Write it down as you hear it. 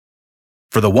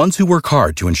For the ones who work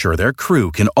hard to ensure their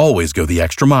crew can always go the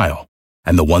extra mile,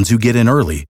 and the ones who get in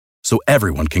early so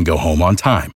everyone can go home on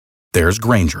time, there's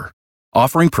Grainger,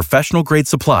 offering professional-grade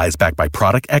supplies backed by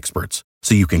product experts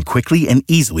so you can quickly and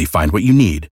easily find what you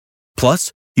need.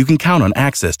 Plus, you can count on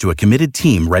access to a committed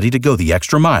team ready to go the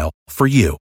extra mile for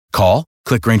you. Call,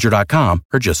 click Grainger.com,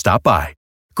 or just stop by.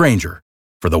 Grainger,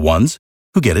 for the ones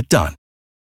who get it done.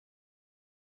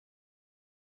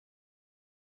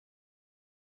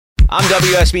 I'm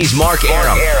WSB's Mark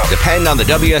Arum. Depend on the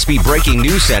WSB Breaking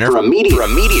News Center for immediate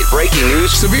breaking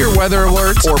news, severe weather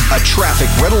alerts, or a traffic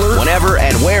red alert whenever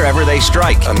and wherever they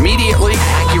strike. Immediately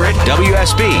accurate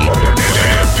WSB.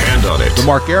 Depend on it. The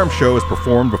Mark Arum Show is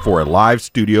performed before a live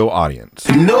studio audience.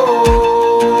 No,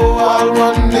 I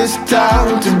run this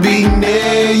town to be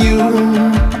near you.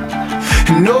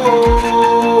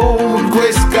 No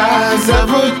gray skies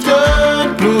ever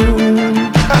turn blue.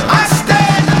 I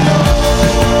stand alone.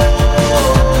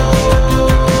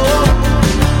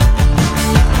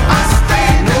 I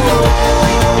stand alone.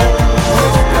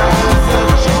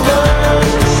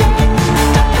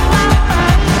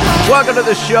 Welcome to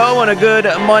the show and a good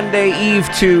Monday Eve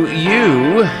to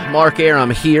you. Mark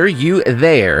Arum here, you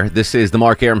there. This is the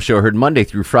Mark Arum Show, heard Monday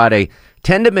through Friday,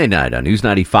 10 to midnight on News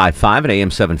 95.5 and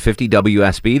AM 750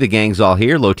 WSB. The gang's all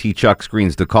here. Low T Chuck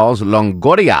screens the calls.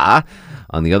 Longoria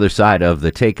on the other side of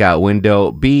the takeout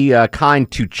window. Be kind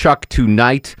to Chuck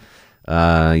tonight.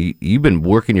 You've been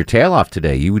working your tail off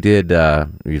today. You did.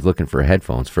 You're looking for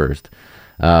headphones first.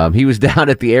 He was down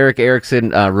at the Eric Erickson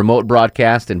remote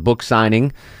broadcast and book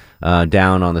signing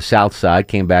down on the south side.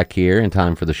 Came back here in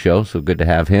time for the show, so good to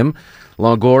have him.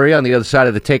 Longoria on the other side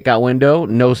of the takeout window.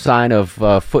 No sign of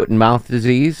foot and mouth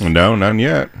disease. No, none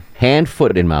yet. Hand,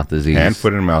 foot, and mouth disease. Hand,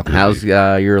 foot, and mouth disease. How's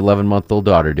your 11-month-old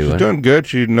daughter doing? She's doing good.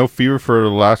 She had no fever for the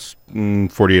last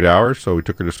 48 hours, so we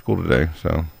took her to school today.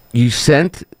 So you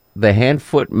sent the hand,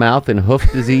 foot, mouth, and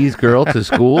hoof disease girl to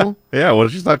school? Yeah, well,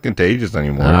 she's not contagious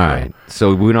anymore. All right.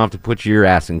 So we don't have to put your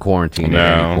ass in quarantine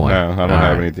at any point. No, I don't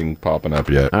have anything popping up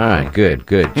yet. All right, good.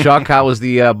 Chuck, how was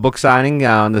the book signing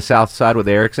on the south side with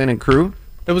Erickson and crew?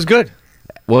 It was good.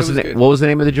 What was the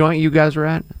name of the joint you guys were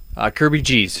at? Kirby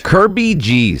G's. Kirby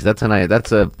G's. That's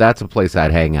a place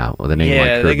I'd hang out with a name like Kirby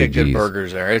G's. Yeah, they get good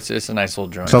burgers there. It's a nice little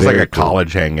joint. Sounds like a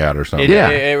college hangout or something.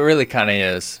 It really kind of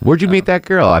is. Where'd you meet that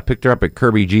girl? I picked her up at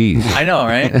Kirby G's. I know,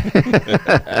 right?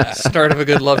 Start of a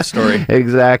good love story.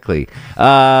 Exactly.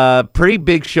 Pretty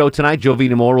big show tonight.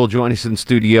 Jovina Moore will join us in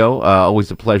studio. Always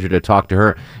a pleasure to talk to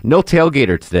her. No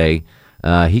tailgater today.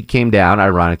 He came down,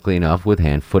 ironically enough, with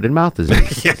hand, foot, and mouth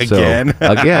disease. Again?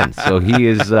 Again. So he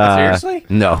is... Seriously?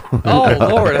 No. Oh,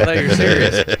 Lord, I thought you were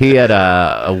serious. He had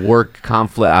a work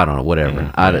conflict. I don't know,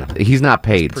 whatever. He's not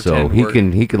paid, so he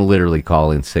can literally call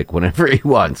in sick whenever he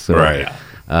wants. So, right.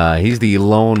 He's the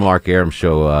lone Mark Arum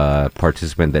Show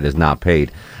participant that is not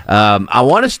paid. I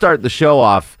want to start the show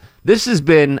off. This has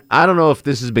been... I don't know if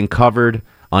this has been covered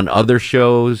on other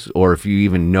shows or if you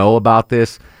even know about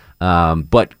this,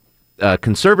 but...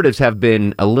 conservatives have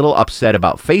been a little upset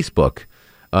about Facebook.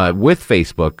 With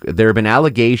Facebook, there have been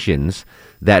allegations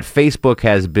that Facebook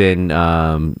has been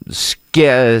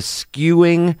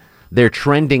skewing their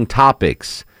trending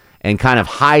topics and kind of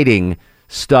hiding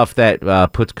stuff that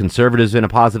puts conservatives in a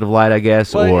positive light, I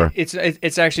guess. Well, or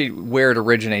it's actually where it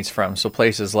originates from. So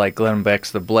places like Glenn Beck's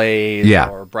The Blaze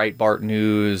or Breitbart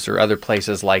News or other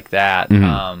places like that.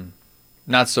 Mm-hmm.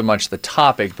 Not so much the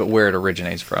topic, but where it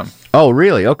originates from. Oh,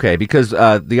 really? Okay, because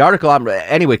the article...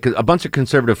 Anyway, a bunch of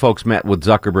conservative folks met with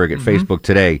Zuckerberg at Facebook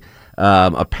today.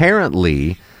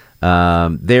 Apparently,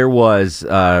 there was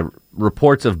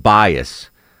reports of bias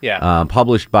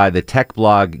published by the tech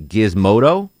blog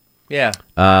Gizmodo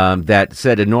that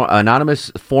said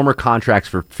anonymous former contracts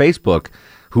for Facebook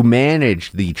who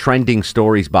managed the trending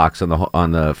stories box on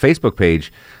the Facebook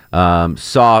page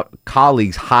saw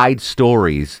colleagues hide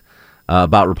stories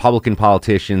about Republican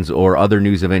politicians or other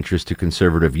news of interest to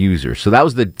conservative users. So that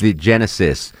was the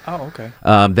genesis. Oh, okay.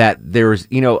 That there's,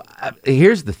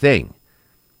 here's the thing.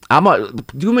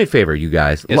 Do me a favor, you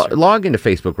guys. Yes, log into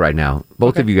Facebook right now.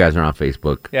 Both of you guys are on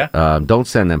Facebook. Yeah. Don't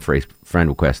send them friend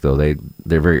requests, though. They're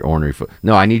very ornery.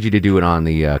 No, I need you to do it on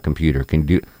the computer. Can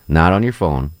you do not on your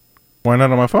phone? Why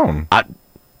not on my phone?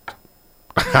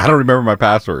 I don't remember my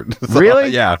password. So, really?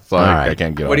 Yeah. So I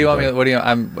can't get on. What do you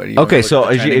want me? Okay, so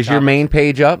is your main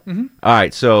page up? Mm-hmm. All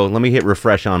right, so let me hit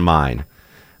refresh on mine.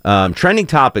 Trending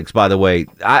topics, by the way,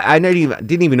 I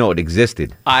didn't even know it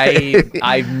existed. I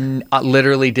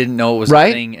literally didn't know it was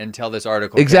a thing until this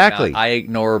article exactly. came out. I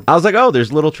ignored. I was like, oh,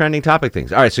 there's little trending topic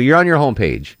things. All right, so you're on your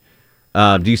homepage.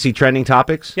 Do you see trending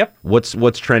topics? Yep.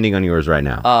 What's trending on yours right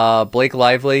now? Blake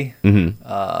Lively,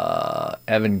 Mm-hmm.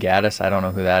 Evan Gaddis, I don't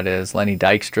know who that is. Lenny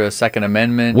Dykstra, Second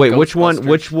Amendment. Wait, which one? Ghostbusters.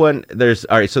 Which one? There's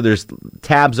all right. So there's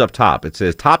tabs up top. It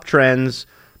says top trends,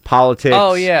 politics.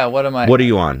 Oh yeah, what am I? What are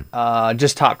you on?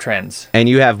 Just top trends. And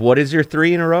you have what is your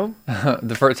 3 in a row?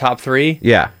 The first top 3.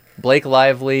 Yeah. Blake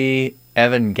Lively,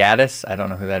 Evan Gaddis, I don't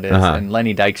know who that is, and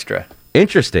Lenny Dykstra.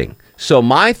 Interesting. So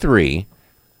my 3,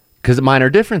 because mine are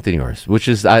different than yours, which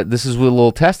is this is a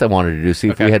little test I wanted to do, see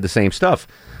if we had the same stuff.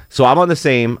 So I'm on the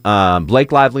same.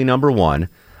 Blake Lively number 1.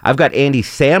 I've got Andy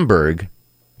Samberg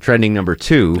trending number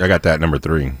 2. I got that number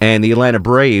 3. And the Atlanta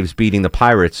Braves beating the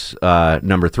Pirates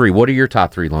number 3. What are your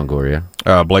top 3, Longoria?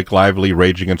 Blake Lively,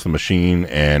 Rage Against the Machine,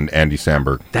 and Andy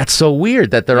Samberg. That's so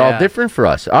weird that they're all different for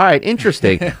us. All right,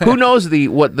 interesting. Who knows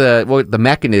what the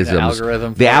mechanisms? The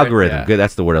algorithm. The algorithm. Yeah. Good,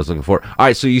 that's the word I was looking for. All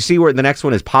right, so you see where the next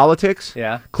one is politics?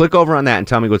 Yeah. Click over on that and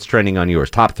tell me what's trending on yours.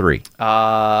 Top 3.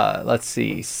 Let's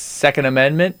see. Second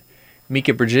Amendment,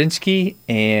 Mika Brzezinski,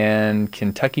 and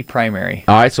Kentucky primary.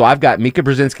 All right, so I've got Mika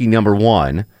Brzezinski number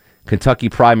 1, Kentucky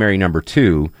primary number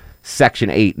 2,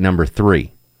 Section 8 number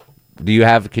 3.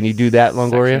 Can you do that,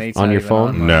 Longoria, on your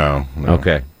phone? No.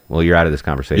 Okay. Well, you're out of this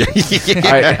conversation.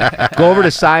 All right. Go over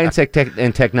to science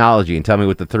and technology and tell me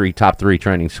what the top 3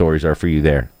 trending stories are for you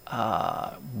there.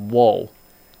 Whoa.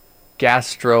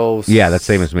 Gastro. Yeah, that's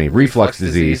same as me. Reflux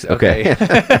disease. Okay.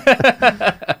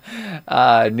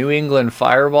 New England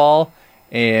Fireball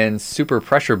and super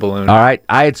pressure balloon. All right.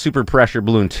 I had super pressure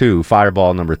balloon 2,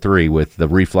 Fireball number 3 with the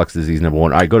reflux disease number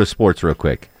 1. All right, go to sports real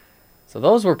quick. So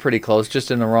those were pretty close,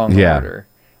 just in the wrong order.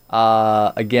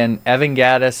 Again, Evan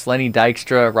Gaddis, Lenny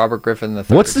Dykstra, Robert Griffin III.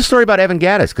 What's the story about Evan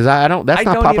Gaddis? Because I don't. That's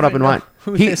not popping up in mine.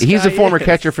 He's a former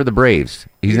catcher for the Braves.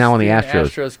 He's now on the Astros.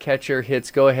 Astros catcher,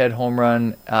 hits go-ahead home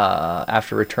run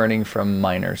after returning from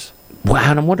minors.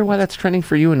 Wow, and I wonder why that's trending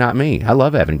for you and not me. I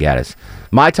love Evan Gaddis.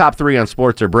 My top 3 on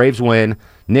sports are Braves win,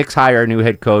 Knicks hire a new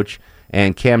head coach,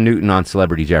 and Cam Newton on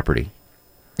Celebrity Jeopardy.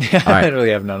 Yeah, right. I literally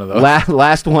have none of those.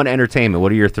 Last one, entertainment.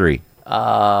 What are your 3?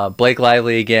 Blake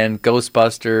Lively again,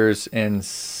 Ghostbusters, and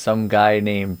some guy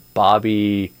named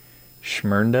Bobby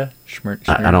Shmurda.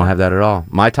 I don't have that at all.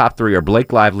 My top 3 are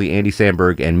Blake Lively, Andy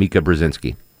Samberg, and Mika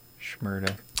Brzezinski.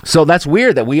 Shmurda. So that's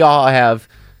weird that we all have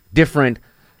different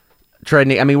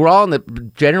trending. I mean, we're all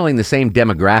generally in the same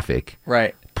demographic.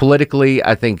 Right. Politically,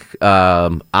 I think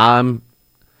I'm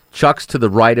Chuck's to the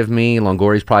right of me.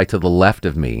 Longoria's probably to the left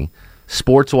of me.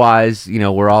 Sports-wise,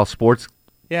 we're all sports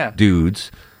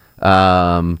dudes.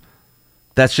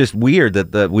 That's just weird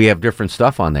that we have different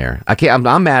stuff on there.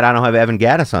 I'm mad I don't have Evan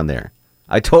Gaddis on there.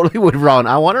 I totally would run.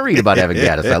 I want to read about Evan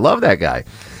Gaddis. I love that guy.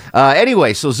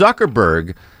 Anyway, so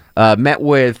Zuckerberg met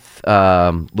with,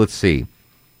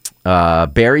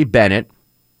 Barry Bennett,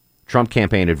 Trump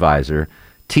campaign advisor,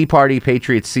 Tea Party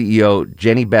Patriots CEO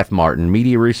Jenny Beth Martin,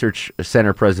 Media Research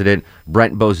Center President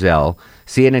Brent Bozell,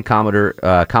 CNN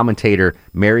commentator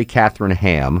Mary Catherine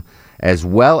Ham, as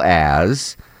well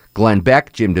as Glenn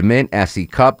Beck, Jim DeMint, S.E.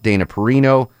 Cupp, Dana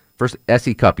Perino. First,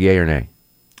 S.E. Cupp, yay or nay?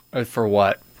 For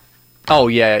what? Oh,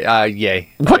 yeah, yay.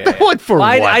 What for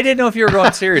what? I didn't know if you were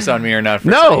going serious on me or not.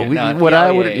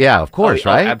 Yeah, of course,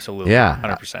 right? Absolutely. Yeah.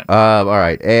 100%. All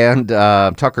right. And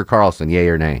Tucker Carlson, yay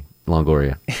or nay?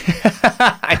 Longoria.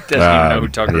 I don't even know who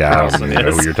Tucker Carlson is. I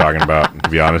don't know who you're talking about, to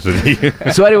be honest with you.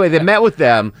 So anyway, they met with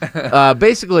them.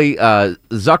 Basically,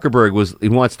 Zuckerberg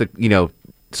wants to,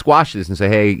 squash this and say,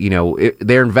 hey,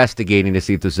 they're investigating to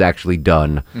see if this is actually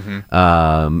done.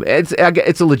 Mm-hmm.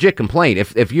 It's a legit complaint.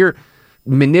 If you're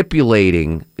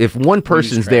manipulating, if one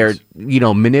person's there,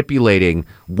 manipulating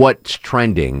what's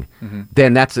trending,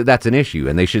 then that's an issue,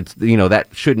 and they should, that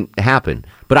shouldn't happen.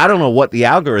 But I don't know what the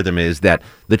algorithm is that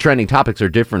the trending topics are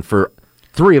different for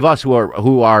 3 of us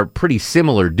who are pretty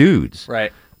similar dudes.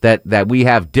 Right. That we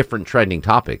have different trending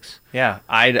topics. Yeah,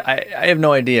 I have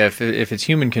no idea if it's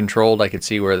human controlled. I could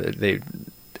see where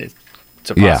it's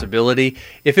a possibility.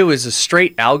 If it was a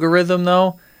straight algorithm,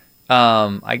 though,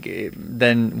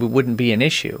 then it wouldn't be an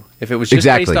issue. If it was just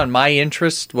based on my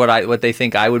interest, what they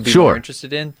think I would be more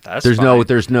interested in,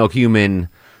 there's no human.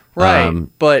 Right,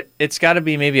 but it's got to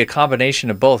be maybe a combination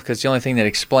of both, because the only thing that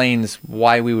explains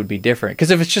why we would be different.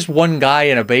 Because if it's just one guy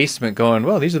in a basement going,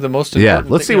 well, these are the most important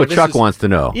let's see what Chuck wants to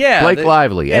know. Yeah, Blake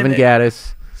Lively, Evan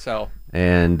Gaddis,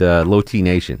 and Low T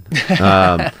Nation.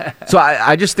 So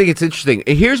I just think it's interesting.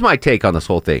 Here's my take on this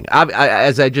whole thing.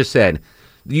 As I just said,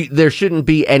 there shouldn't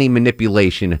be any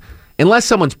manipulation unless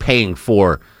someone's paying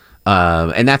for.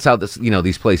 And that's how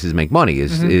these places make money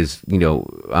is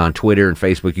on Twitter and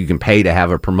Facebook you can pay to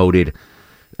have a promoted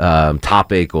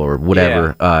topic or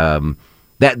whatever.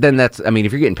 That's, I mean,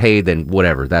 if you're getting paid, then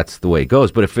whatever, that's the way it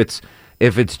goes. But if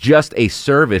it's just a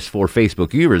service for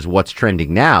Facebook users, what's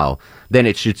trending now, then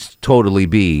it should totally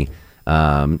be,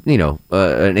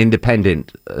 an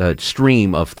independent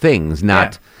stream of things,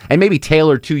 not and maybe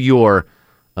tailored to your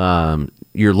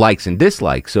likes and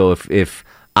dislikes. So if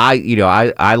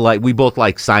I like, we both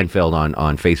like Seinfeld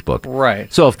on Facebook,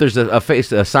 right? So if there's a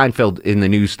Seinfeld in the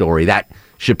news story, that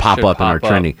should pop up in our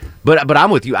trending. But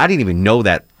I'm with you. I didn't even know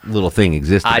that little thing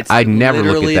existed. I'd never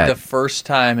looked at that. The first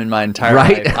time in my entire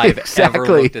life I've ever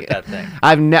looked at that thing.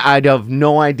 I'd have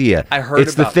no idea. I heard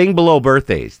it's the thing below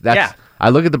birthdays. I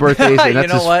look at the birthdays. And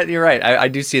that's what? You're right. I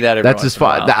do see that. That's as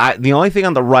far. The only thing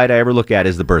on the right I ever look at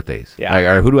is the birthdays. Yeah.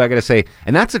 Or who do I got to say?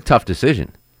 And that's a tough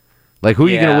decision. Like, who are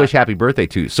you going to wish happy birthday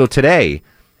to? So today,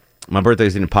 my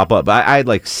birthdays didn't pop up. But I had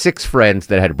like 6 friends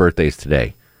that had birthdays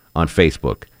today on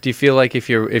Facebook. Do you feel like if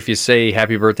you say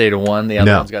happy birthday to one, the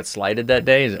other ones got slighted that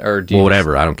day, or do you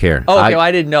whatever? I don't care. Oh, okay,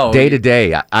 I didn't know. Day to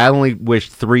day, I only wish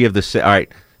 3 of the 6. All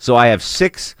right, so I have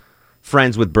 6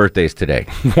 friends with birthdays today.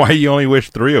 Why you only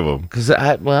wish 3 of them? Because he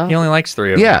only likes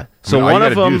 3 of them. Yeah. So all one you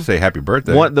of them do is say happy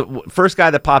birthday. The first guy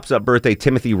that pops up birthday,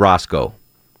 Timothy Roscoe.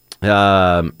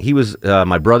 He was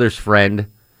my brother's friend,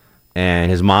 and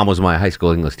his mom was my high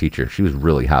school English teacher. She was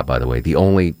really hot, by the way. The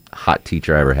only hot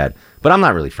teacher I ever had. But I'm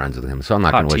not really friends with him, so I'm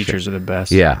not going to wish him. Teachers are the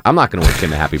best. Yeah, I'm not going to wish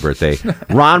him a happy birthday.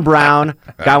 Ron Brown,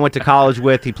 guy I went to college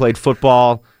with. He played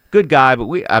football. Good guy, but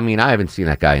I haven't seen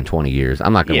that guy in 20 years.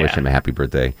 I'm not going to wish him a happy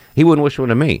birthday. He wouldn't wish one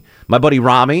to me. My buddy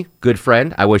Rami, good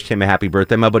friend. I wished him a happy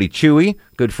birthday. My buddy Chewy,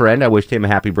 good friend. I wished him a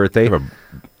happy birthday.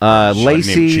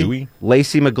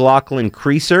 Lacey McLaughlin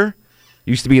Creaser,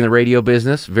 used to be in the radio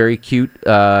business. Very cute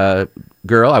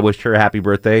girl. I wished her a happy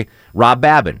birthday. Rob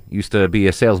Babin used to be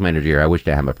a sales manager here. I wished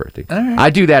him a birthday. Right. I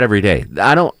do that every day.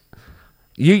 I don't.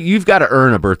 You've got to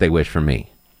earn a birthday wish from me.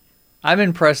 I'm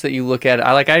impressed that you look at it.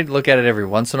 I look at it every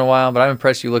once in a while, but I'm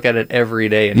impressed you look at it every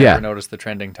day and never notice the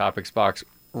trending topics box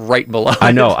right below.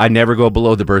 I know. I never go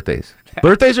below the birthdays.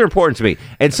 Birthdays are important to me,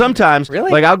 and sometimes,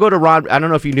 like I'll go to Ron. I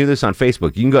don't know if you knew this on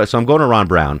Facebook. You can go. So I'm going to Ron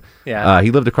Brown. Yeah. He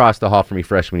lived across the hall from me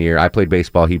freshman year. I played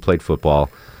baseball. He played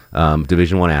football.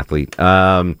 Division I athlete.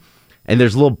 And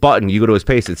there's a little button. You go to his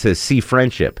page. It says "See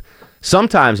Friendship."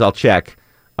 Sometimes I'll check.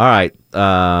 All right.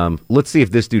 Let's see if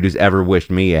this dude has ever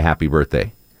wished me a happy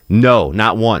birthday. No,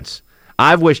 not once.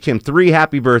 I've wished him 3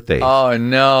 happy birthdays. Oh,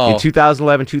 no. In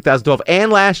 2011, 2012,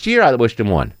 and last year I wished him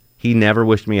one. He never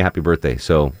wished me a happy birthday,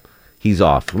 so he's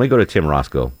off. Let me go to Tim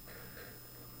Roscoe.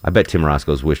 I bet Tim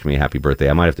Roscoe's wished me a happy birthday.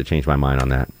 I might have to change my mind on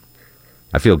that.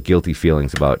 I feel guilty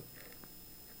feelings about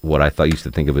what I used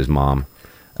to think of his mom.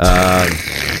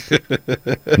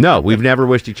 No, we've never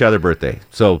wished each other birthday,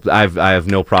 so I have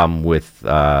no problem with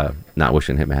not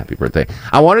wishing him a happy birthday.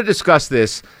 I want to discuss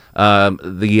this.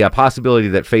 The possibility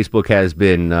that Facebook has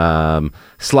been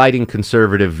sliding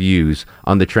conservative views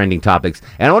on the trending topics.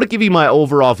 And I want to give you my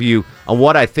overall view on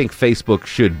what I think Facebook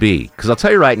should be. Because I'll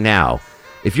tell you right now,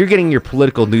 if you're getting your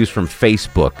political news from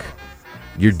Facebook,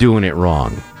 you're doing it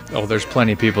wrong. Oh, there's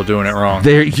plenty of people doing it wrong.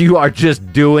 You are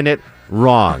just doing it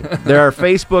wrong. There are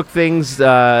Facebook things,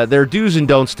 there are do's and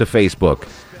don'ts to Facebook.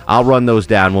 I'll run those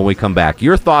down when we come back.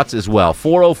 Your thoughts as well.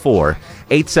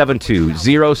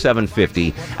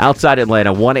 404-872-0750. Outside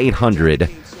Atlanta,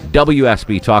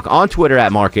 1-800-WSB Talk. On Twitter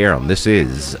at Mark Arum. This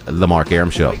is The Mark Arum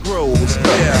Show.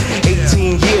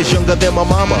 18 years younger than my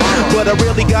mama, but I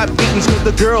really got beatings with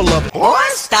the girl of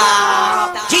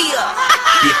Stop.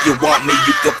 If you want me,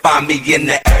 you can find me in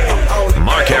the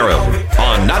Mark Arum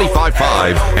on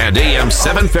 95.5 and AM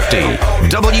 750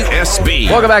 WSB.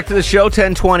 Welcome back to the show,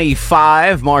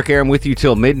 1025. Mark Arum with you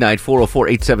till midnight,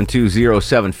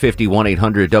 404-872-0750,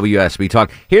 1-800-WSB Talk.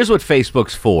 Here's what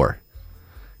Facebook's for.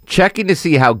 Checking to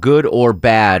see how good or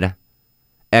bad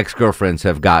ex-girlfriends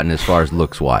have gotten as far as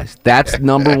looks-wise. That's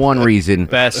number one reason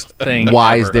Best thing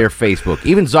why is ever. there Facebook.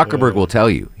 Even Zuckerberg will tell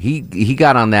you. He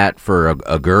got on that for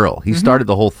a girl. He started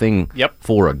the whole thing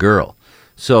for a girl.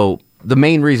 So the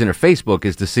main reason of Facebook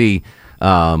is to see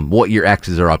what your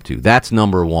exes are up to. That's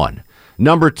number one.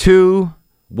 Number two,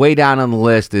 way down on the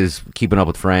list, is keeping up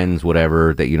with friends,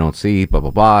 whatever, that you don't see, blah,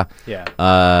 blah, blah. Yeah.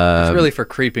 It's really for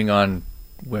creeping on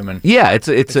women. Yeah, it's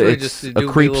really a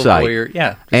creep site.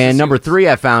 Yeah. And number three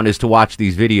I found is to watch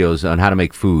these videos on how to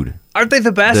make food. Aren't they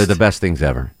the best? They're the best things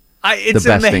ever. It's the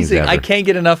best things amazing. ever. I can't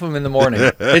get enough of them in the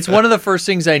morning. It's one of the first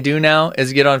things I do now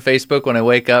is get on Facebook when I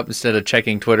wake up instead of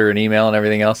checking Twitter and email and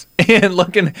everything else and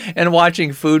looking and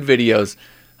watching food videos.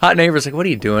 Hot neighbor's like, what are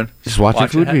you doing? Just watching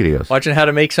food videos. Watching how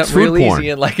to make something Food real porn. easy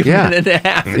in like a minute and a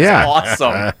half. It's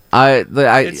awesome.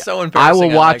 It's so embarrassing. I will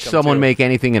watch like someone make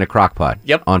anything in a crock pot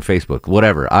on Facebook.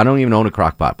 Whatever. I don't even own a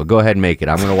crock pot, but go ahead and make it.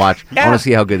 I'm going to watch. I want to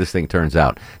see how good this thing turns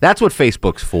out. That's what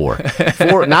Facebook's for.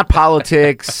 Not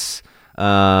politics.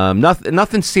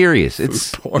 Nothing serious.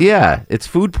 It's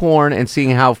food porn and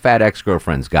seeing how fat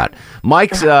ex-girlfriends got.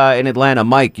 Mike's in Atlanta.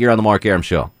 Mike, you're on the Mark Arum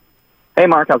Show. Hey,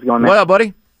 Mark, how's it going, man? What up,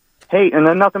 buddy? Hey, and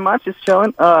then nothing much, just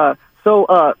chilling.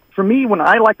 So for me, when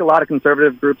I like a lot of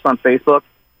conservative groups on Facebook,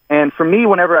 and for me,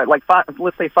 whenever let's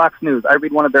say Fox News, I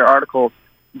read one of their articles.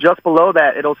 Just below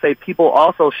that, it'll say people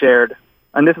also shared,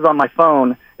 and this is on my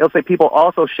phone. It'll say people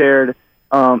also shared.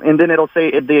 And then it'll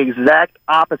say the exact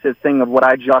opposite thing of what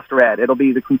I just read. It'll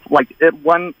be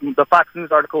the Fox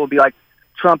News article will be like,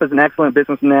 Trump is an excellent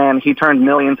businessman. He turned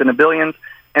millions into billions.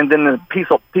 And then the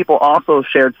people also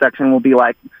shared section will be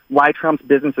like, why Trump's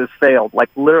businesses failed. Like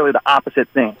literally the opposite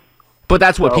thing. But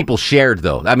that's what people shared,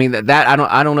 though. I mean, that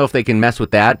I don't know if they can mess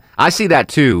with that. I see that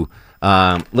too.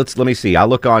 Let me see. I'll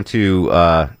look on to.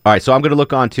 All right, so I'm going to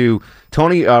look on to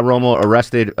Tony Romo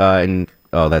arrested in.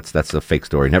 Oh, that's a fake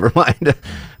story. Never mind.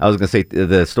 I was going to say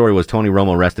the story was Tony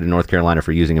Romo arrested in North Carolina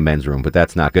for using a men's room, but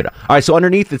that's not good. All right, so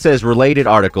underneath it says related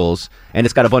articles, and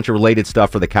it's got a bunch of related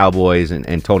stuff for the Cowboys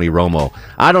and Tony Romo.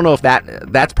 I don't know if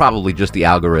that's probably just the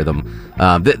algorithm.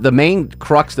 The main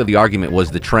crux of the argument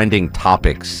was the trending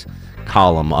topics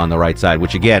column on the right side,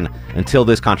 which again, until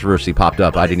this controversy popped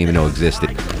up, I didn't even know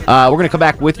existed. We're going to come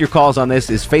back with your calls on this.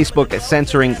 Is Facebook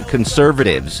censoring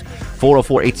conservatives?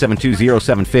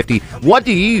 404-872-0750. What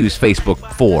do you use Facebook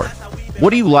for?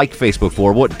 What do you like Facebook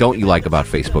for? What don't you like about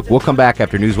Facebook? We'll come back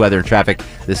after news, weather, and traffic.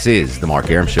 This is The Mark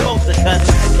Arum Show.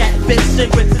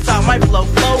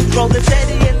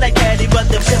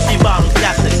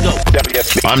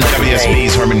 I'm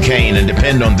WSB's Herman Cain, and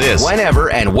depend on this. Whenever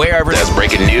and wherever There's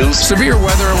breaking news, severe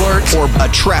weather alert, or a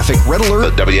traffic red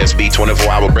alert, the WSB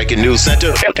 24-hour Breaking News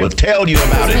Center will tell you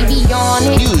about it.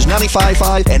 News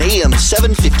 95.5 and AM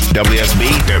 750.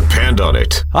 WSB, depend on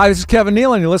it. Hi, this is Kevin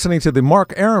Neal, and you're listening to the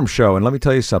Mark Arum Show. And let me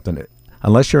tell you something.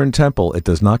 Unless you're in Temple, it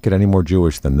does not get any more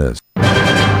Jewish than this.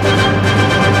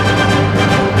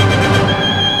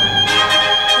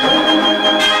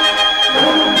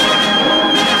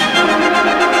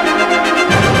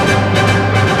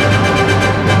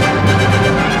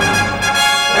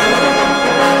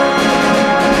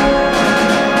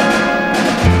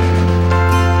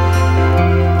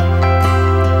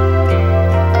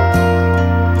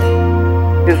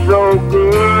 It's so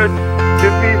good to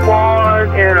be born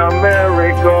in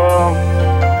America,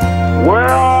 where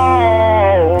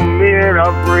all men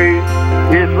are free.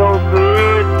 It's so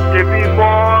good to be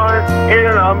born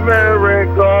in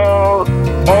America,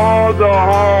 all the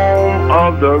home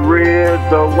of the red,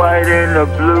 the white, and the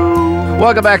blue.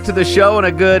 Welcome back to the show, and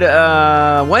a good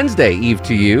Wednesday Eve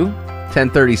to you.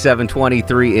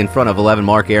 10:37:23 in front of 11.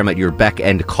 Mark Arum at your beck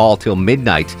and call till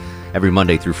midnight. Every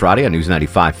Monday through Friday on News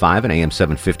 95.5 and AM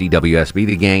 750 WSB.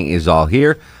 The gang is all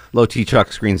here. Low T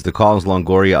Chuck screens the calls.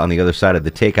 Longoria on the other side of the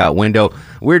takeout window.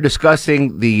 We're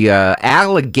discussing the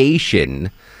allegation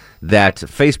that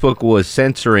Facebook was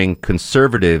censoring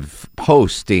conservative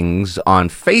postings on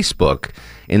Facebook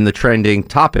in the trending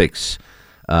topics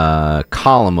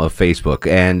column of Facebook.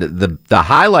 And the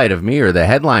highlight of me, or the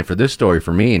headline for this story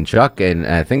for me and Chuck and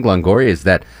I think Longoria, is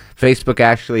that Facebook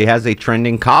actually has a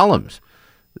trending columns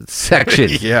section.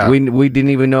 Yeah. We didn't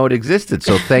even know it existed.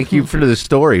 So thank you for the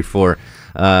story, for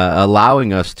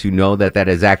allowing us to know that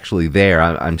is actually there.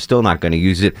 I'm still not going to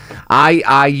use it.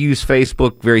 I use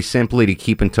Facebook very simply to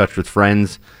keep in touch with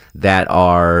friends that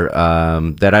are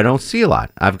that I don't see a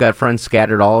lot. I've got friends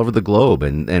scattered all over the globe,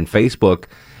 and Facebook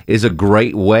is a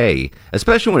great way,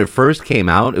 especially when it first came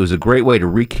out. It was a great way to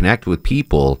reconnect with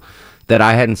people that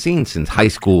I hadn't seen since high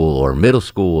school or middle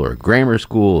school or grammar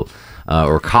school.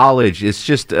 Or college. It's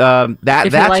just that's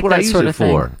what I use it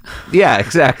for. Yeah,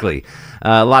 exactly.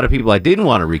 A lot of people I didn't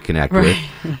want to reconnect with.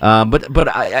 But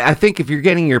I think if you're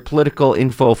getting your political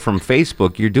info from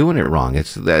Facebook, you're doing it wrong.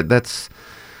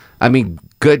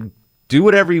 Good. Do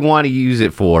whatever you want to use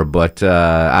it for, but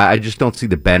I just don't see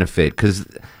the benefit, because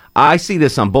I see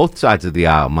this on both sides of the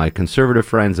aisle. My conservative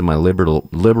friends and my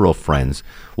liberal friends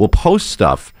will post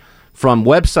stuff from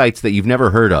websites that you've never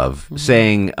heard of,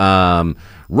 saying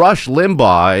Rush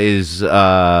Limbaugh is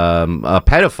a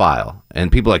pedophile, and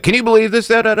people are like, can you believe this?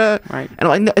 Right. And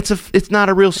I'm like, it's not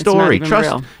a real story.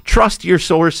 Trust your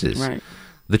sources. Right.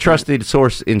 The trusted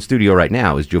source in studio right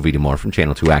now is Jovita Moore from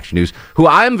Channel 2 Action News, who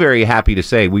I'm very happy to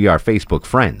say we are Facebook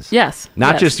friends. Yes.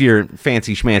 Not just your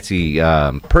fancy schmancy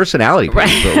personality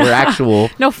page, but we're actual...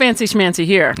 No fancy schmancy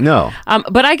here. No.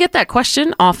 But I get that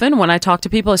question often when I talk to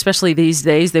people, especially these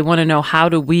days. They want to know, how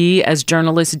do we as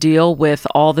journalists deal with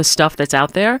all the stuff that's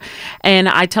out there? And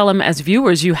I tell them, as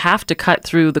viewers, you have to cut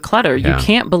through the clutter. Yeah. You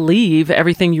can't believe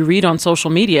everything you read on social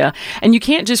media, and you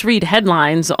can't just read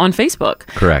headlines on Facebook.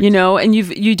 Correct. And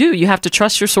you have to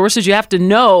trust your sources. You have to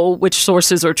know which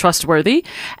sources are trustworthy,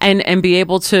 and be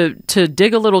able to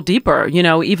dig a little deeper,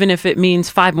 even if it means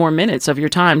 5 more minutes of your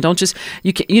time. Don't just,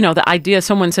 the idea,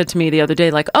 someone said to me the other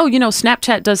day, like, oh,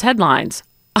 Snapchat does headlines.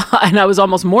 And I was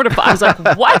almost mortified. I was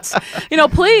like, what?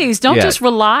 Please don't just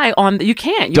rely on, you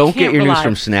can't. Don't get your news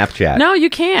from Snapchat. No, you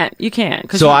can't. You can't.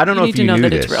 So I don't know if you knew that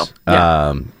this. It's real.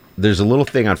 Yeah. There's a little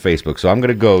thing on Facebook. So I'm going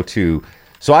to go to,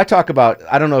 so I talk about,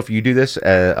 I don't know if you do this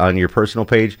on your personal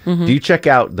page. Mm-hmm. Do you check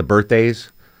out the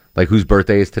birthdays? Like whose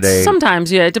birthday is today?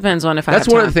 Sometimes, yeah. It depends on if I have That's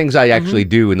one time. of the things I actually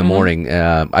do in the morning.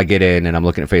 I get in and I'm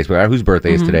looking at Facebook. Whose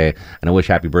birthday is today? And I wish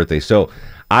happy birthday. So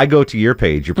I go to your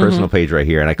page, your personal page right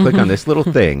here, and I click on this little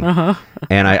thing.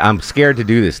 And I'm scared to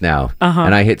do this now.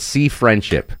 And I hit see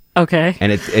friendship. Okay.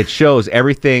 And it shows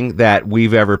everything that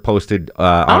we've ever posted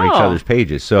on each other's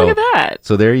pages. So look at that.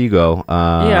 So there you go.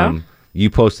 Yeah. You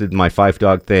posted my Fife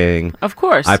Dog thing. Of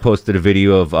course. I posted a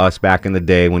video of us back in the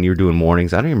day when you were doing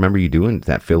mornings. I don't even remember you doing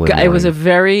that fill-in It was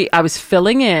morning. I was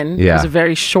filling in. Yeah. It was a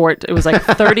very short, it was like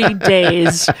 30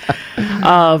 days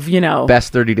of,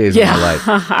 Best 30 days of my life.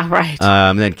 Right.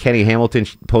 Then Kenny Hamilton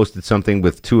posted something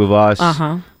with 2 of us.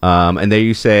 And there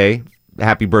you say,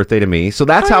 happy birthday to me. So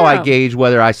that's how I gauge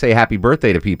whether I say happy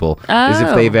birthday to people, is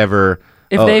if they've ever...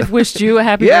 If they've wished you a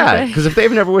happy yeah, birthday? because if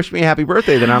they've never wished me a happy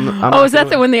birthday, then I'm is that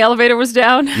when the elevator was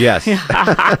down? Yes.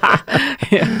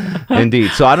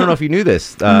 Indeed. So I don't know if you knew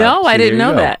this. No, I didn't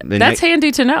know that. Then That's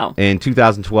handy to know. In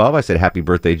 2012, I said happy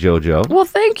birthday, JoJo. Well,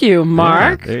 thank you,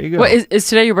 Mark. Yeah, there you go. What, is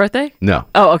today your birthday? No.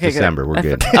 Oh, okay. December. Good. We're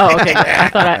good. Oh, okay.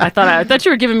 Good. I thought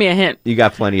you were giving me a hint. You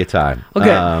got plenty of time.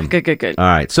 Okay. Good. All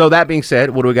right. So that being said,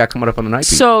 what do we got coming up on the night?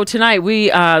 So tonight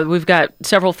we've got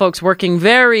several folks working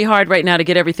very hard right now to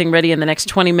get everything ready in the next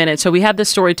 20 minutes. So we had this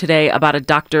story today about a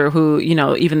doctor who,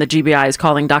 even the GBI is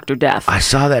calling Dr. Death. I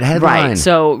saw that headline. Right.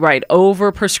 So,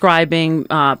 over prescribing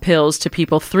pills to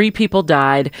people. 3 people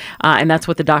died, and that's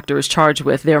what the doctor is charged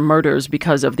with. Their murders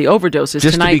because of the overdoses.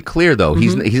 Just tonight, to be clear, though,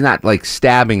 he's not like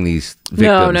stabbing these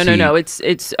victims. No.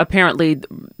 It's apparently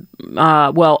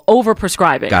over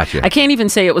prescribing. Gotcha. I can't even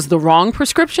say it was the wrong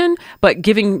prescription, but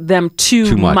giving them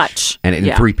too much.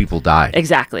 And 3 people died.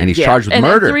 Exactly. And he's charged with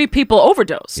murder. And 3 people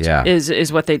overdosed. Yeah.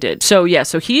 Is what they did. So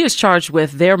he is charged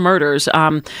with their murders.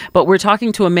 But we're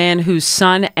talking to a man whose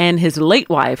son and his late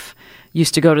wife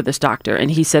used to go to this doctor,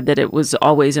 and he said that it was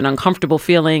always an uncomfortable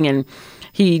feeling, and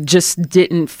he just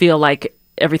didn't feel like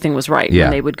everything was right when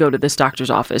they would go to this doctor's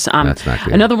office. That's not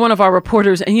good. Another one of our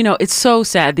reporters, and it's so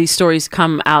sad. These stories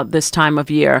come out this time of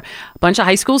year. A bunch of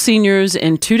high school seniors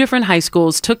in 2 different high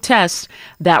schools took tests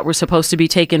that were supposed to be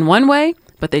taken one way,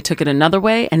 but they took it another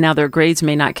way, and now their grades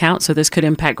may not count, so this could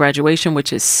impact graduation,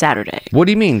 which is Saturday. What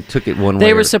do you mean, took it one way?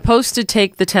 They were supposed to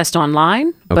take the test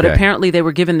online, but apparently they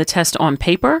were given the test on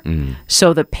paper,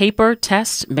 so the paper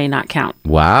test may not count.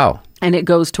 Wow. And it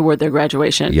goes toward their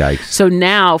graduation. Yikes. So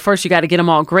now, first you got to get them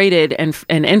all graded and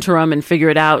enter them and figure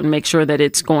it out and make sure that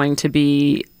it's going to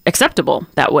be acceptable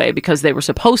that way, because they were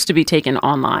supposed to be taken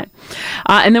online.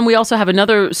 And then we also have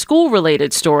another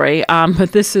school-related story,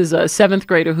 but this is a 7th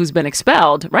grader who's been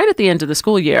expelled right at the end of the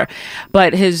school year.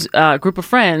 But his group of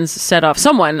friends set off,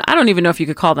 I don't even know if you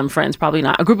could call them friends, probably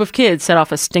not. A group of kids set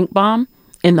off a stink bomb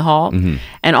in the hall,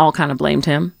 and all kind of blamed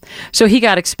him. So he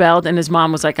got expelled, and his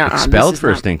mom was like, expelled for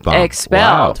a stink bomb?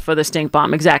 Expelled for the stink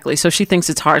bomb, exactly. So she thinks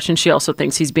it's harsh, and she also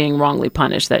thinks he's being wrongly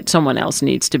punished, that someone else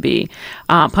needs to be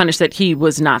punished, that he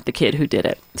was not the kid who did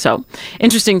it. So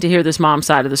interesting to hear this mom's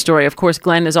side of the story. Of course,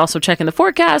 Glenn is also checking the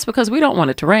forecast, because we don't want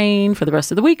it to rain for the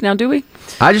rest of the week now, do we?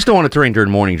 I just don't want it to rain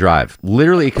during morning drive.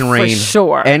 Literally, it can rain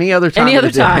any other time of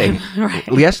the day. Right.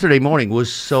 Yesterday morning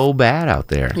was so bad out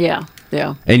there. Yeah.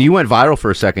 And you went viral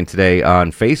for a second today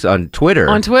on Twitter.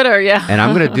 On Twitter, yeah. And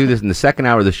I'm going to do this in the second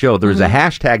hour of the show. There's a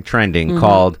hashtag trending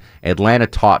called Atlanta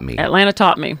Taught Me. Atlanta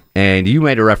Taught Me. And you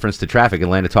made a reference to traffic.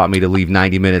 Atlanta taught me to leave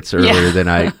 90 minutes earlier than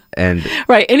I And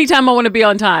right. Anytime I want to be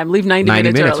on time, leave 90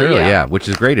 minutes early. Yeah, which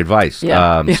is great advice.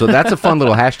 Yeah. So that's a fun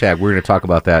little hashtag. We're going to talk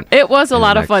about that. It was a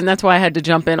lot of fun. That's why I had to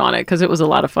jump in on it, because it was a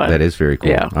lot of fun. That is very cool.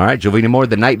 Yeah. All right, Jovina Moore,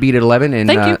 the Night Beat at 11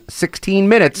 in 16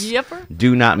 minutes. Yep.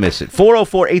 Do not miss it.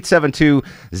 404-872-0750,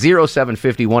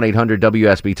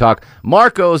 1-800-WSB Talk.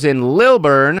 Marco's in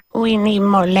Lilburn. We need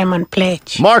more lemon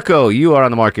pledge. Marco, you are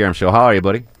on the Mark Arum Show. How are you,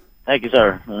 buddy? Thank you,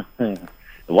 sir.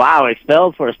 Wow,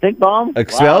 expelled for a stink bomb?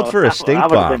 Expelled for a stink I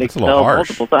would have bomb. been expelled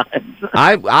multiple times.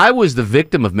 I was the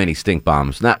victim of many stink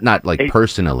bombs, not like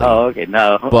personally. Oh, okay,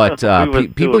 no. But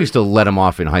people used to let them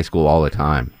off in high school all the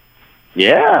time.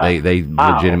 Yeah. They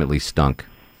legitimately stunk.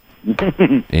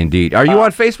 Indeed. Are you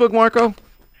on Facebook, Marco?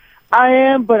 I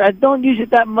am, but I don't use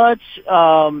it that much.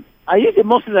 I use it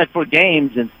mostly like for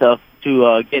games and stuff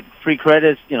to get free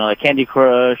credits, like Candy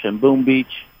Crush and Boom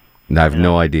Beach. I have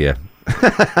no idea.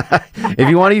 If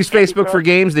you want to use Facebook for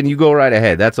games, then you go right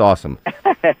ahead. That's awesome.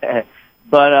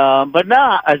 But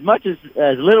no, as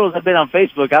little as I've been on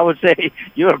Facebook, I would say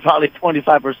you are probably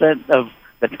 25% of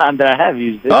the time that I have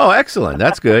used it. Oh, excellent.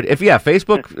 That's good.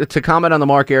 Facebook to comment on the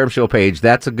Mark Arum Show page,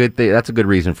 that's a good thing. That's a good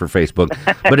reason for Facebook.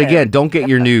 But again, don't get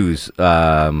your news.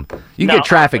 You get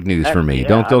traffic news for me.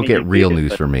 Don't get real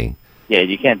news for me. Yeah,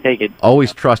 you can't take it.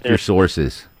 Always trust your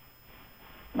sources.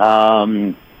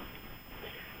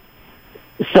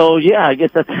 So yeah, I guess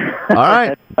that's all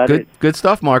right. Good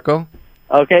stuff, Marco.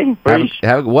 Okay.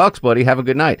 Welks, buddy. Have a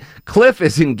good night. Cliff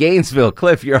is in Gainesville.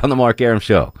 Cliff, you're on the Mark Arum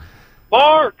Show.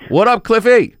 Mark. What up,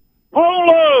 Cliffy?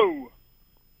 Polo.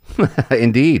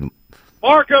 Indeed.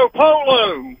 Marco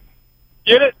Polo.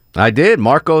 Get it? I did.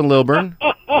 Marco and Lilburn.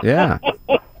 Yeah.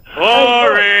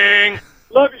 Boring.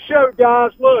 Love your show,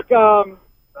 guys. Look, the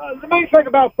main thing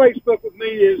about Facebook with me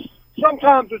is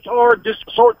sometimes it's hard just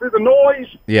to sort through the noise.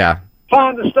 Yeah.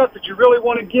 Find the stuff that you really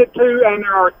want to get to, and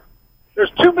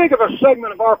there's too big of a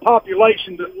segment of our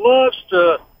population that loves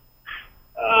to,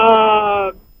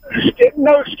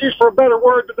 no excuse for a better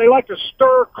word, but they like to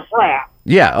stir crap.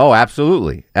 Yeah. Oh,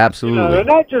 absolutely. Absolutely. And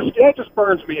that just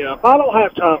burns me up. I don't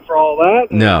have time for all that.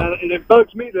 No. And it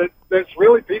bugs me that's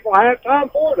really people have time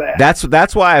for that.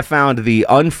 That's why I found the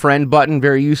unfriend button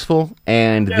very useful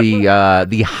and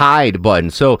the hide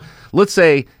button. So let's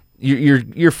say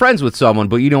you're friends with someone,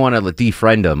 but you don't want to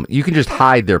defriend them. You can just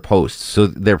hide their posts, so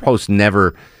their posts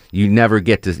you never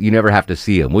have to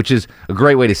see them, which is a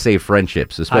great way to save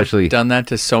friendships, especially. I've done that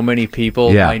to so many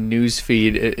people. Yeah. My news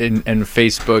feed and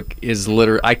Facebook is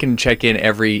literally, I can check in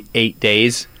every 8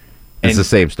 days. It's the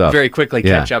same stuff. Very quickly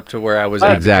catch up to where I was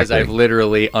at because I've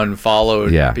literally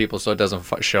unfollowed people so it doesn't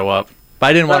show up.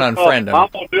 But I didn't want to unfriend them. I'm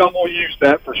going to use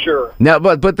that for sure. Now,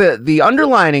 but the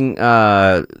underlining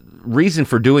reason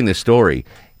for doing this story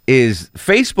is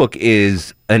Facebook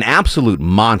is an absolute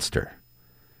monster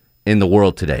in the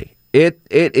world today. It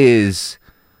is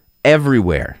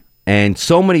everywhere, and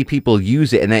so many people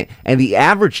use it, and the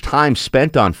average time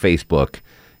spent on Facebook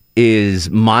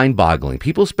is mind-boggling.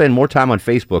 People spend more time on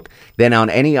Facebook than on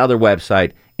any other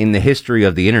website in the history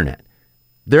of the internet.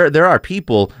 There are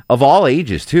people of all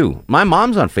ages too. My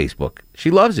mom's on Facebook.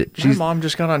 She loves it. My mom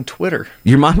just got on Twitter.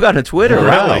 Your mom got on Twitter? Oh,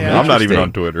 Wow. really? I'm not even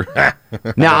on Twitter.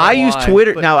 Now I use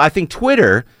Twitter. Now I think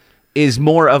Twitter is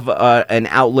more of an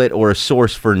outlet or a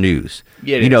source for news.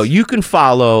 Yeah, you can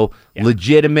follow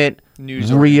legitimate,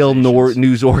 real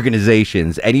news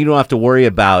organizations, and you don't have to worry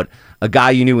about a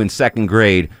guy you knew in second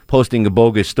grade posting a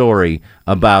bogus story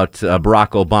about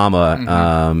Barack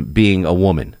Obama being a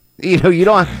woman. You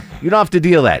don't have to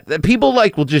deal with that. People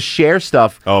will just share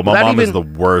stuff. Oh, my mom is the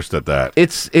worst at that.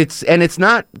 It's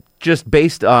not just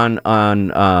based on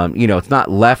it's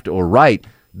not left or right.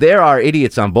 There are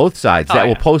idiots on both sides that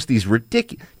will post these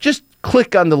ridiculous. Just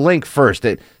click on the link first.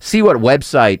 See what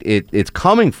website it's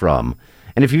coming from.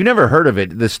 And if you've never heard of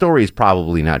it, the story is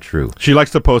probably not true. She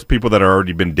likes to post people that are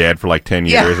already been dead for 10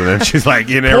 years, and then she's like,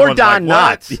 poor Don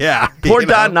Knotts. Yeah, poor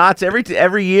Don Knotts.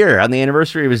 Every year on the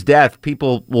anniversary of his death,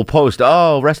 people will post,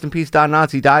 "Oh, rest in peace, Don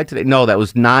Knotts. He died today." No, that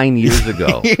was 9 years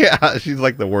ago. Yeah, she's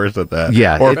like the worst at that.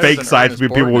 Yeah, or fake sites.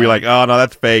 People will be like, "Oh no,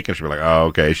 that's fake," and she'll be like, "Oh,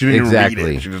 okay." She didn't even read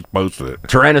it. She just posted it.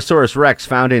 Tyrannosaurus Rex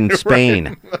found in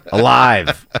Spain,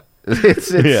 alive.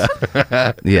 Yeah.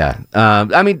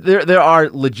 I mean, there are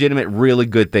legitimate, really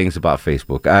good things about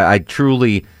Facebook. I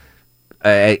truly,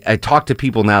 I talk to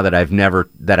people now that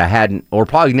I hadn't, or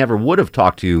probably never would have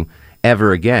talked to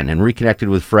ever again, and reconnected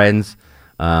with friends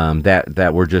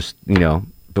that were just,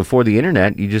 before the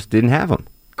internet, you just didn't have them.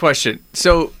 Question.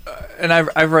 So, and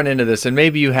I've run into this, and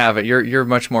maybe you have it. You're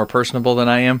much more personable than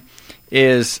I am.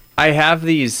 I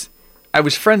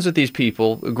was friends with these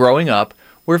people growing up.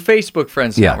 We're Facebook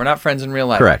friends now. Yeah. We're not friends in real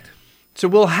life. Correct. So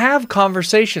we'll have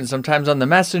conversations sometimes on the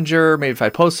messenger. Maybe if I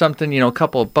post something, a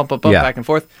couple of bump back and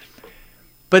forth.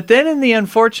 But then in the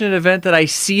unfortunate event that I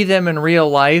see them in real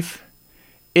life,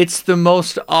 it's the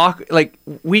most awkward. Like,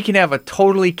 we can have a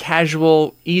totally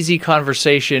casual, easy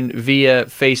conversation via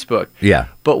Facebook. Yeah.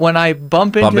 But when I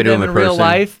bump into them in real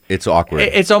life, it's awkward.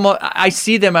 It's almost, I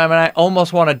see them and I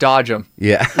almost want to dodge them.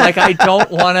 Yeah. Like, I don't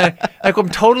want to, like, I'm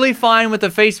totally fine with the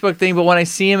Facebook thing, but when I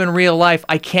see them in real life,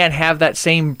 I can't have that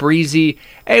same breezy,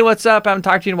 hey, what's up? I'm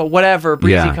talking to you about whatever,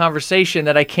 breezy conversation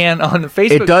that I can on the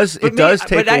Facebook. It does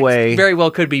take away. Very well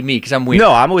could be me because I'm weird.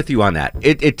 No, I'm with you on that.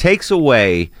 It takes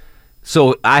away.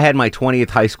 So I had my 20th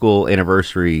high school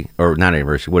anniversary, or not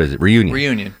anniversary, what is it?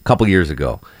 Reunion. A couple years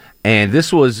ago. And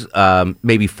this was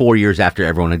maybe 4 years after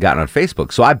everyone had gotten on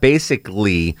Facebook. So I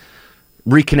basically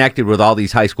reconnected with all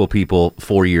these high school people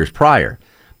 4 years prior.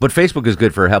 But Facebook is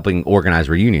good for helping organize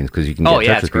reunions because you can get in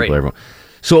touch with people. Everyone.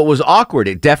 So it was awkward.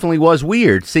 It definitely was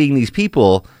weird seeing these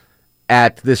people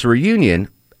at this reunion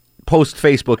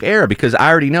post-Facebook era because I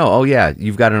already know, oh, yeah,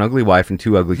 you've got an ugly wife and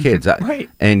 2 ugly kids. Right.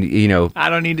 And, I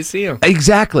don't need to see them.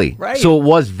 Exactly. Right. So it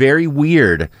was very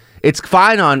weird. It's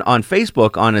fine on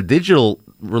Facebook, on a digital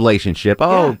relationship.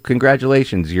 Oh,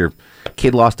 congratulations, your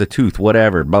kid lost a tooth,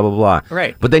 whatever, blah, blah, blah.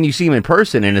 Right. But then you see him in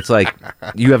person, and it's like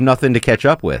you have nothing to catch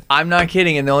up with. I'm not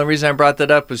kidding. And the only reason I brought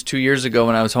that up was 2 years ago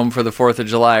when I was home for the 4th of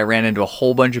July. I ran into a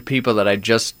whole bunch of people that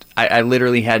I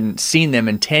literally hadn't seen them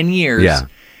in 10 years. Yeah.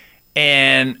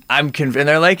 And I'm convinced, and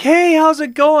they're like, "Hey, how's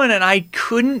it going?" And I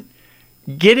couldn't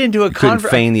get into a couldn't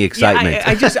feign the excitement.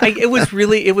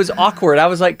 It was awkward. I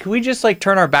was like, "Can we just like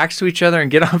turn our backs to each other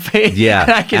and get on Facebook?" Yeah,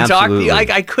 and I can absolutely. talk to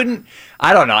you. I couldn't.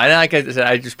 I don't know. And like I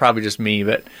said, probably just me,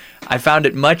 but I found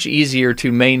it much easier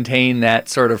to maintain that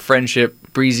sort of friendship,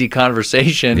 breezy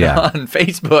conversation on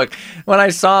Facebook. When I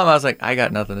saw him, I was like, I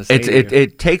got nothing to say.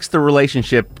 It takes the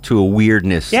relationship to a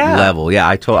weirdness level.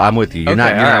 Yeah, I'm with you. You're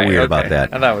not weird about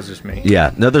that. I thought it was just me.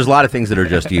 Yeah, no, there's a lot of things that are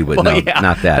just you, but not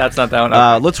that. That's not that one.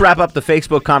 Okay. Let's wrap up the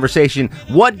Facebook conversation.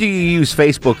 What do you use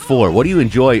Facebook for? What do you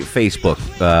enjoy Facebook?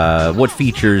 What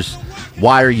features?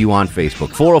 Why are you on Facebook?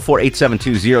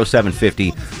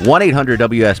 404-872-0750,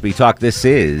 1-800-WSB Talk. This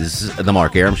is The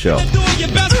Mark Arum Show.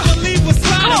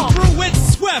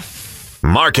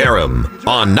 Mark Arum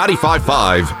on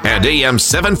 95.5 and AM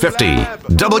 750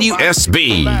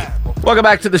 WSB. Welcome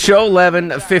back to the show,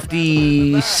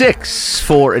 11:56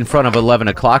 for in front of 11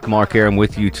 o'clock. Mark Arum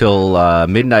with you till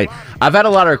midnight. I've had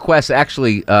a lot of requests.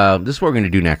 Actually, this is what we're going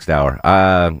to do next hour.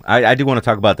 I do want to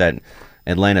talk about that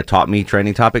Atlanta Taught Me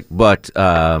training topic, but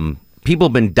people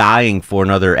have been dying for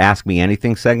another Ask Me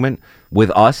Anything segment with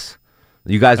us.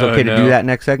 You guys okay to do that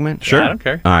next segment? Sure. Yeah, I don't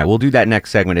care. All right, we'll do that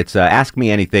next segment. It's Ask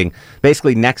Me Anything.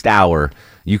 Basically, next hour,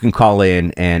 you can call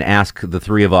in and ask the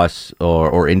three of us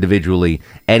or individually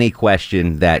any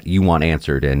question that you want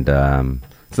answered. And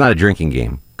it's not a drinking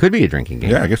game. Could be a drinking game.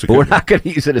 Yeah, I guess it but could we're be. not going to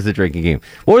use it as a drinking game.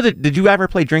 Did you ever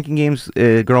play drinking games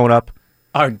growing up?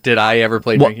 Did I ever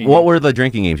play drinking games? What were the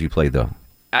drinking games you played, though?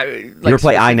 You ever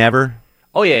play I Never?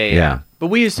 Oh, yeah. But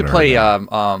we used to play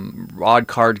odd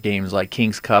card games like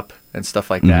King's Cup and stuff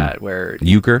like that. Where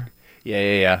Euchre?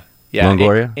 Yeah.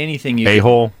 Longoria? Anything you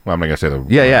A-hole? Well, I'm not going to say the...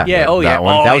 Yeah. That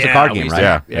one. That was a card game,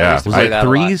 right? Yeah. Was it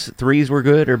threes? Threes were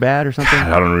good or bad or something?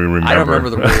 I don't remember. I don't remember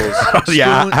the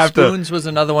rules. Spoons was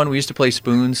another one. We used to play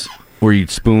spoons. Where you'd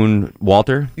spoon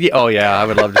Walter? Yeah, I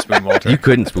would love to spoon Walter. You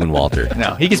couldn't spoon Walter.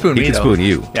 No, he can spoon me, He can spoon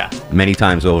you. Yeah. Many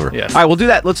times over. Yes. All right, we'll do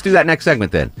that. Let's do that next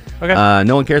segment then. Okay.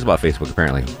 No one cares about Facebook,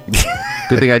 apparently.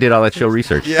 Good thing I did all that show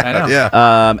research. I know.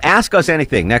 Yeah. Ask us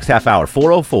anything. Next half hour,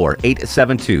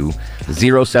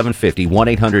 404-872-0750,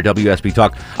 1-800-WSB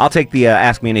Talk. I'll take the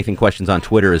Ask Me Anything questions on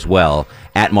Twitter as well,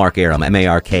 at Mark Arum,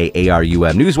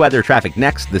 MarkArum. News, weather, traffic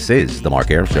next. This is The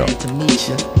Mark Arum Show. To meet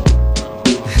you.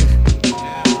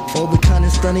 For the kind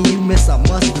of stunning you miss, I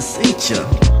must beseech you.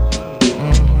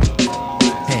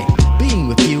 Hey, being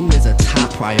with you is a top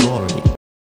priority.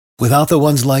 Without the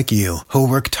ones like you, who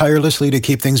work tirelessly to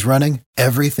keep things running,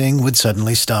 everything would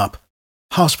suddenly stop.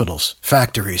 Hospitals,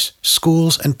 factories,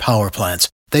 schools, and power plants,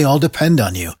 they all depend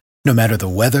on you. No matter the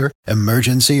weather,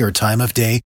 emergency, or time of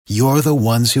day, you're the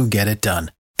ones who get it done.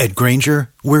 At Grainger,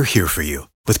 we're here for you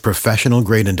with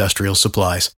professional-grade industrial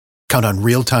supplies. Count on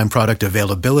real-time product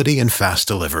availability and fast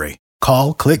delivery.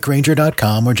 Call, click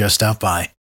Grainger.com, or just stop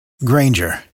by.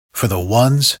 Grainger, for the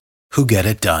ones who get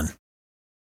it done.